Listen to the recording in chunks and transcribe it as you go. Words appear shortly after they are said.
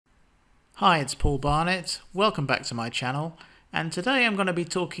Hi, it's Paul Barnett. Welcome back to my channel, and today I'm going to be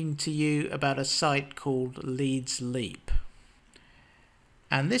talking to you about a site called Leadsleap.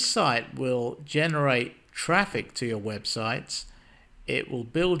 And this site will generate traffic to your websites. It will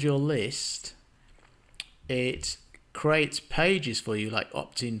build your list. It creates pages for you, like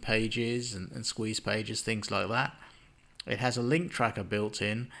opt-in pages and squeeze pages, things like that. It has a link tracker built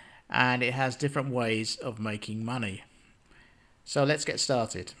in, and it has different ways of making money. So let's get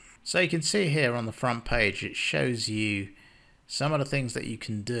started. So you can see here on the front page, it shows you some of the things that you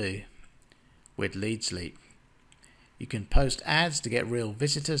can do with Leadsleap. You can post ads to get real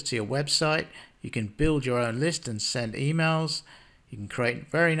visitors to your website. You can build your own list and send emails. You can create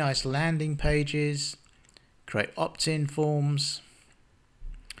very nice landing pages, create opt-in forms,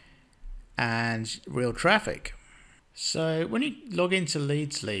 and real traffic. So when you log into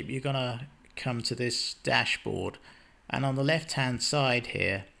Leadsleap, you're going to come to this dashboard, and on the left hand side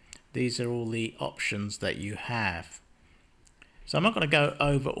here, these are all the options that you have. So I'm not going to go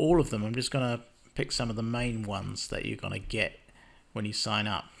over all of them. I'm just going to pick some of the main ones that you're going to get when you sign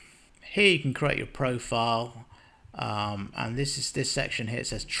up. Here you can create your profile, and this section here, it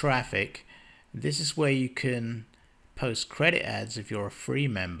says traffic. This is where you can post credit ads if you're a free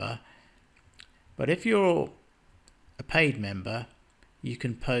member, but if you're a paid member, you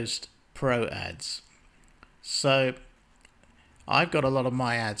can post pro ads. So I've got a lot of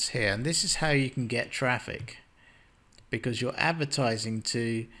my ads here, and this is how you can get traffic, because you're advertising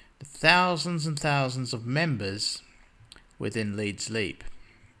to the thousands and thousands of members within Leadsleap.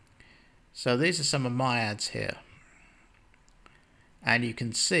 So these are some of my ads here, and you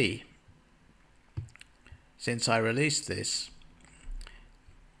can see since I released this,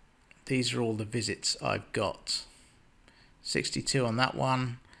 these are all the visits I've got. 62 on that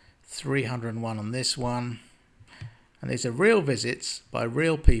one, 301 on this one. And these are real visits by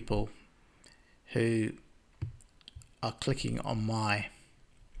real people who are clicking on my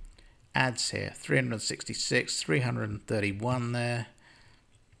ads here. 366, 331 there.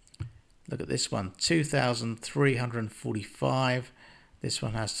 Look at this one, 2,345. This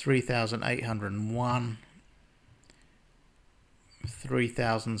one has 3,801.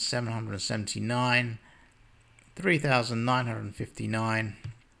 3,779. 3,959.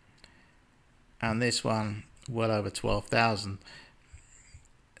 And this one, well over 12,000.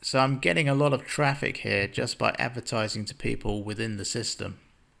 So I'm getting a lot of traffic here just by advertising to people within the system.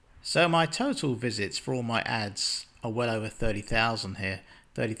 So my total visits for all my ads are well over 30,000 here,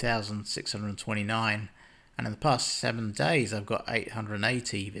 30,629, and in the past 7 days I've got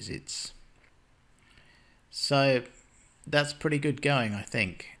 880 visits. So that's pretty good going, I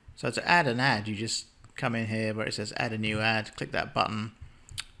think. So to add an ad, you just come in here where it says add a new ad, click that button,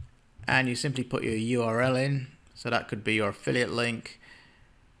 and you simply put your URL in. So that could be your affiliate link,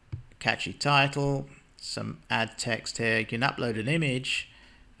 catchy title, some ad text here. You can upload an image,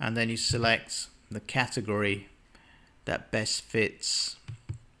 and then you select the category that best fits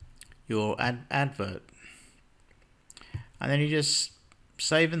your advert, and then you just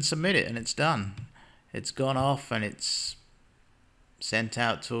save and submit it, and it's done. It's gone off and it's sent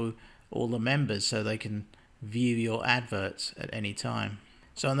out to all the members so they can view your adverts at any time.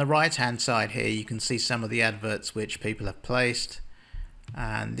 So on the right hand side here, you can see some of the adverts which people have placed,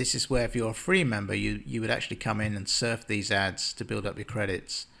 and this is where if you're a free member, you would actually come in and surf these ads to build up your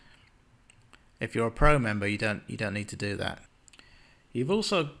credits. If you're a pro member, you don't need to do that. You've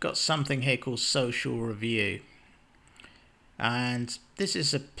also got something here called social review, and this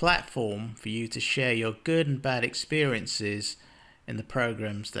is a platform for you to share your good and bad experiences in the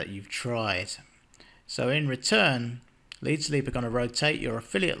programs that you've tried. So in return, Leadsleap are going to rotate your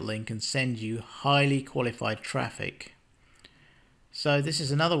affiliate link and send you highly qualified traffic. So this is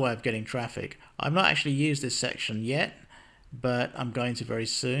another way of getting traffic. I've not actually used this section yet, but I'm going to very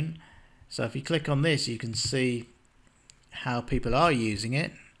soon. So if you click on this, you can see how people are using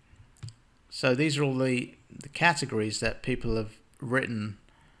it. So these are all the categories that people have written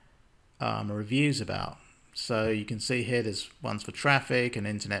reviews about. So you can see here there's ones for traffic and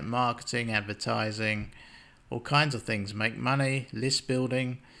internet marketing, advertising, all kinds of things, make money, list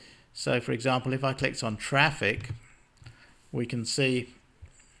building. So for example, if I clicked on traffic, we can see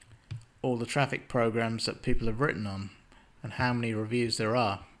all the traffic programs that people have written on and how many reviews there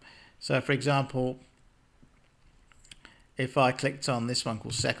are. So for example, if I clicked on this one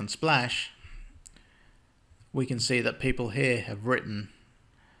called Second Splash, we can see that people here have written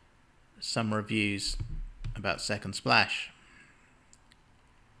some reviews about Second Splash.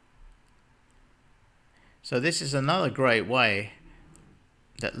 So this is another great way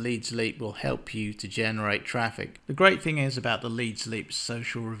that Leadsleap will help you to generate traffic. The great thing is about the Leadsleap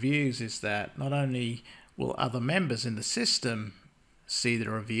social reviews is that not only will other members in the system see the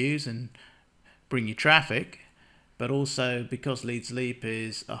reviews and bring you traffic, but also because Leadsleap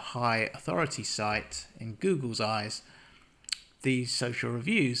is a high authority site in Google's eyes, these social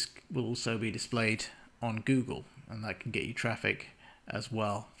reviews will also be displayed on Google, and that can get you traffic as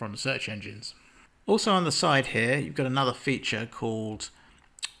well from the search engines. Also on the side here, you've got another feature called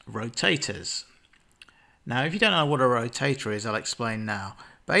rotators. Now, if you don't know what a rotator is, I'll explain now.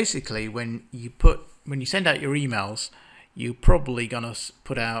 Basically, when you send out your emails, you're probably going to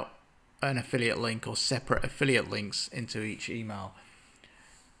put out an affiliate link or separate affiliate links into each email.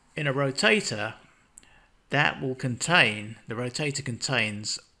 In a rotator, the rotator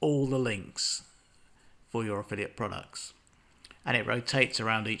contains all the links for your affiliate products, and it rotates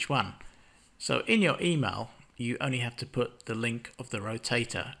around each one. So in your email, you only have to put the link of the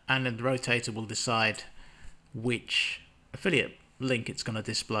rotator, and then the rotator will decide which affiliate link it's going to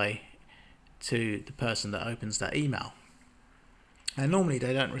display to the person that opens that email. And normally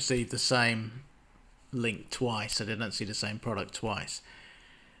they don't receive the same link twice, so they don't see the same product twice.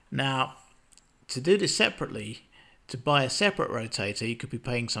 Now, to do this separately, to buy a separate rotator, you could be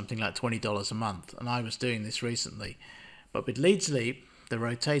paying something like $20 a month, and I was doing this recently. But with Leadsleap, the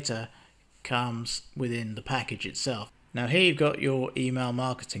rotator comes within the package itself. Now here you've got your email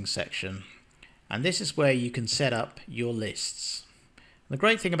marketing section, and this is where you can set up your lists. The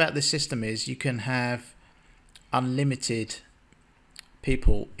great thing about this system is you can have unlimited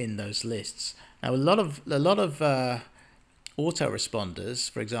people in those lists. Now a lot of autoresponders,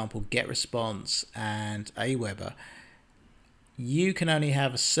 for example GetResponse and Aweber, you can only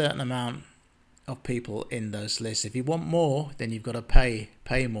have a certain amount of people in those lists. If you want more, then you've got to pay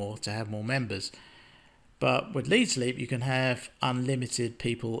more to have more members. But with Leadsleap, you can have unlimited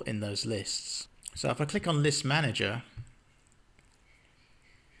people in those lists. So if I click on List Manager,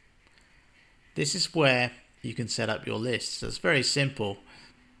 this is where you can set up your list. So it's very simple.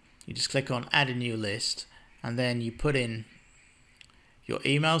 You just click on Add a New List, and then you put in your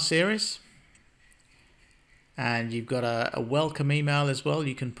email series, and you've got a welcome email as well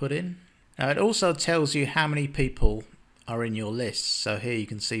you can put in. Now it also tells you how many people are in your list. So here you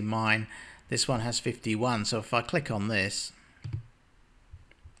can see mine. This one has 51. So if I click on this,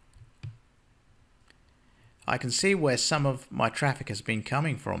 I can see where some of my traffic has been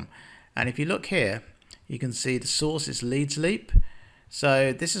coming from. And if you look here, you can see the source is Leadsleap.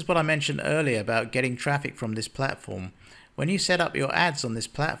 So this is what I mentioned earlier about getting traffic from this platform. When you set up your ads on this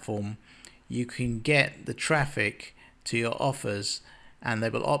platform, you can get the traffic to your offers, and they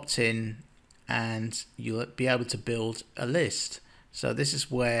will opt in, and you'll be able to build a list. So this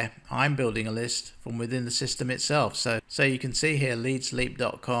is where I'm building a list from within the system itself. So you can see here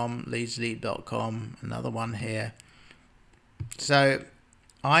leadsleap.com, leadsleap.com, another one here. So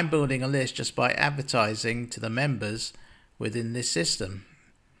I'm building a list just by advertising to the members within this system,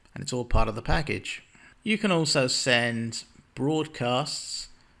 and it's all part of the package. You can also send broadcasts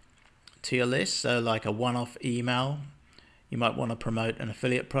to your list, so like a one-off email. You might want to promote an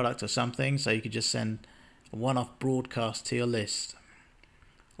affiliate product or something, so you could just send a one-off broadcast to your list.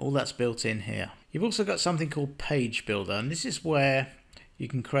 All that's built in here. You've also got something called Page Builder, and this is where you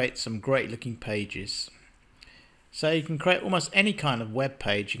can create some great looking pages. So you can create almost any kind of web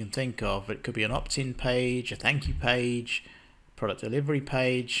page you can think of. It could be an opt-in page, a thank you page, product delivery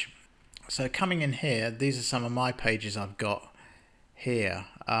page. So coming in here, these are some of my pages I've got here.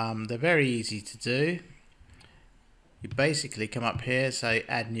 They're very easy to do. You basically come up here, say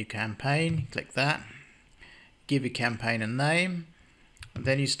add new campaign, click that, give your campaign a name, and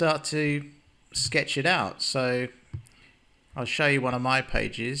then you start to sketch it out. So I'll show you one of my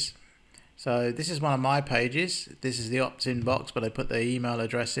pages. So this is one of my pages. This is the opt-in box, but I put the email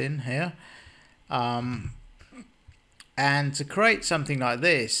address in here. And to create something like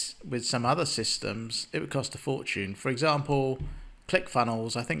this with some other systems, it would cost a fortune. For example,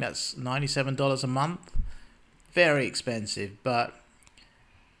 ClickFunnels, I think that's $97 a month. Very expensive, but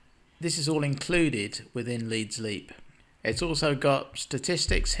this is all included within Leadsleap. It's also got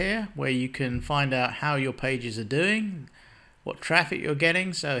statistics here where you can find out how your pages are doing, what traffic you're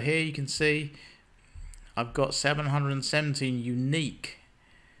getting. So here you can see I've got 717 unique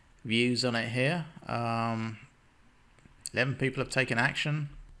views on it here. 11 people have taken action.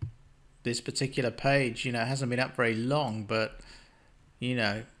 This particular page, hasn't been up very long, but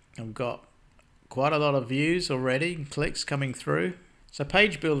I've got quite a lot of views already, clicks coming through. So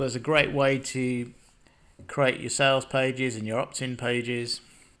Page Builder is a great way to create your sales pages and your opt-in pages.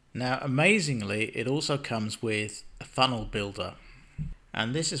 Now amazingly, it also comes with a funnel builder.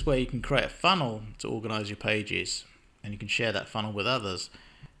 And this is where you can create a funnel to organize your pages, and you can share that funnel with others.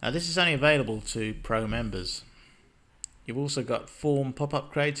 Now this is only available to pro members. You've also got form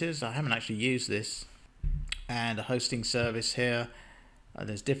pop-up creators. I haven't actually used this. And a hosting service here.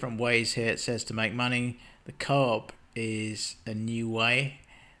 There's different ways here, it says, to make money. The co-op is a new way.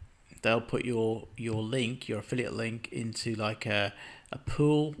 They'll put your link, your affiliate link, into like a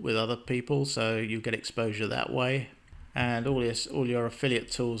pool with other people, so you get exposure that way. And all your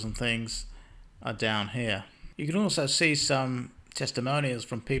affiliate tools and things are down here. You can also see some testimonials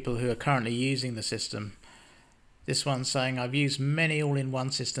from people who are currently using the system. This one's saying, I've used many all-in-one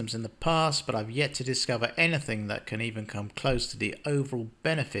systems in the past, but I've yet to discover anything that can even come close to the overall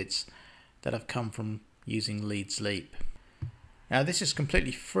benefits that have come from using Leadsleap. Now this is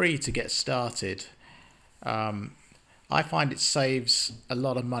completely free to get started. I find it saves a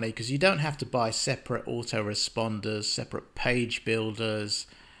lot of money because you don't have to buy separate autoresponders, separate page builders,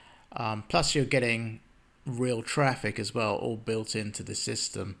 plus you're getting real traffic as well, all built into the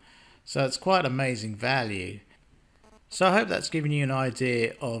system. So it's quite amazing value. So I hope that's given you an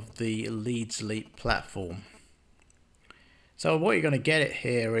idea of the Leadsleap platform. So what you're going to get it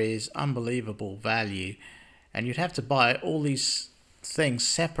here is unbelievable value, and you'd have to buy all these things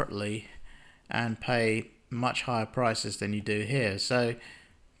separately and pay much higher prices than you do here. So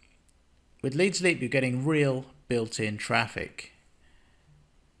with Leadsleap you're getting real built-in traffic.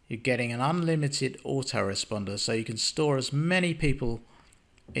 You're getting an unlimited autoresponder, so you can store as many people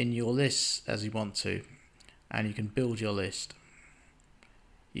in your lists as you want to, and you can build your list.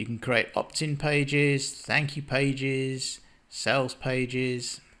 You can create opt-in pages, thank you pages, sales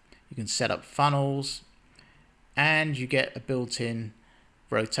pages. You can set up funnels, and you get a built-in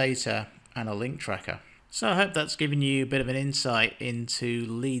rotator and a link tracker. So I hope that's given you a bit of an insight into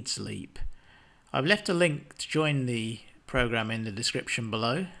Leadsleap. I've left a link to join the program in the description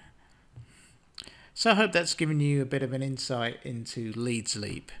below. So I hope that's given you a bit of an insight into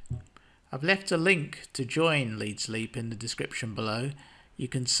Leadsleap. I've left a link to join Leadsleap in the description below. You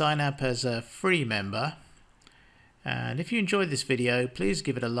can sign up as a free member. And if you enjoyed this video, please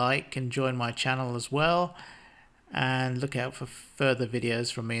give it a like and join my channel as well. And look out for further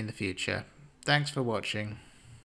videos from me in the future. Thanks for watching.